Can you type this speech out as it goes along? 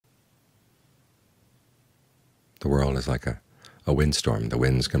The world is like a windstorm. The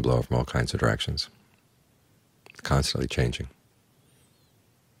winds can blow from all kinds of directions, constantly changing.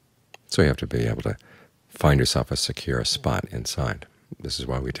 So you have to be able to find yourself a secure spot inside. This is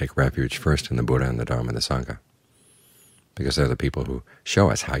why we take refuge first in the Buddha and the Dharma and the Sangha, because they're the people who show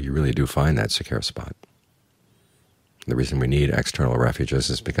us how you really do find that secure spot. The reason we need external refuges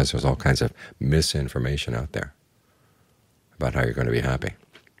is because there's all kinds of misinformation out there about how you're going to be happy.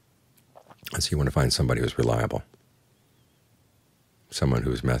 And so you want to find somebody who's reliable, someone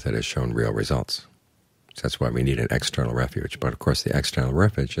whose method has shown real results. So that's why we need an external refuge. But of course the external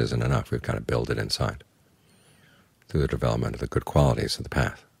refuge isn't enough. We've got to build it inside through the development of the good qualities of the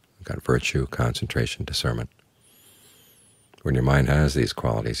path. We've got virtue, concentration, discernment. When your mind has these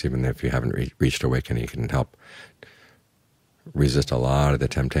qualities, even if you haven't reached awakening, you can help resist a lot of the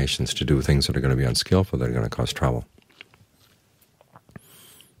temptations to do things that are going to be unskillful, that are going to cause trouble.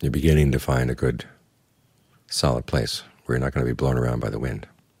 You're beginning to find a good, solid place where you're not going to be blown around by the wind.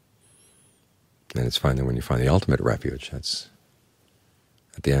 And it's fine that when you find the ultimate refuge, that's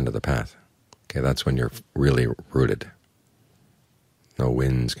at the end of the path. Okay, that's when you're really rooted. No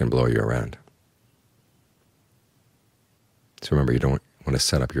winds can blow you around. So remember, you don't want to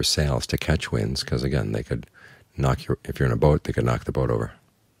set up your sails to catch winds, because again, they could knock you. If you're in a boat, they could knock the boat over.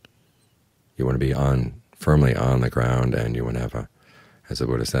 You want to be firmly on the ground, and you want to have as the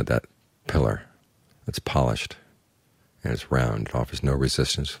Buddha said, that pillar that's polished and it's round. It offers no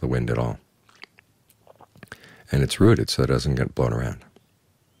resistance to the wind at all. And it's rooted so it doesn't get blown around.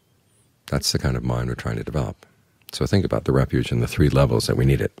 That's the kind of mind we're trying to develop. So think about the refuge in the three levels that we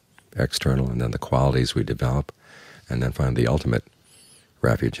need it: external, and then the qualities we develop, and then find the ultimate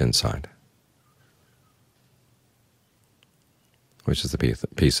refuge inside, which is the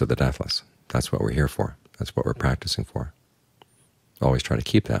peace of the deathless. That's what we're here for. That's what we're practicing for. Always try to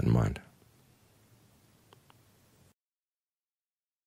keep that in mind.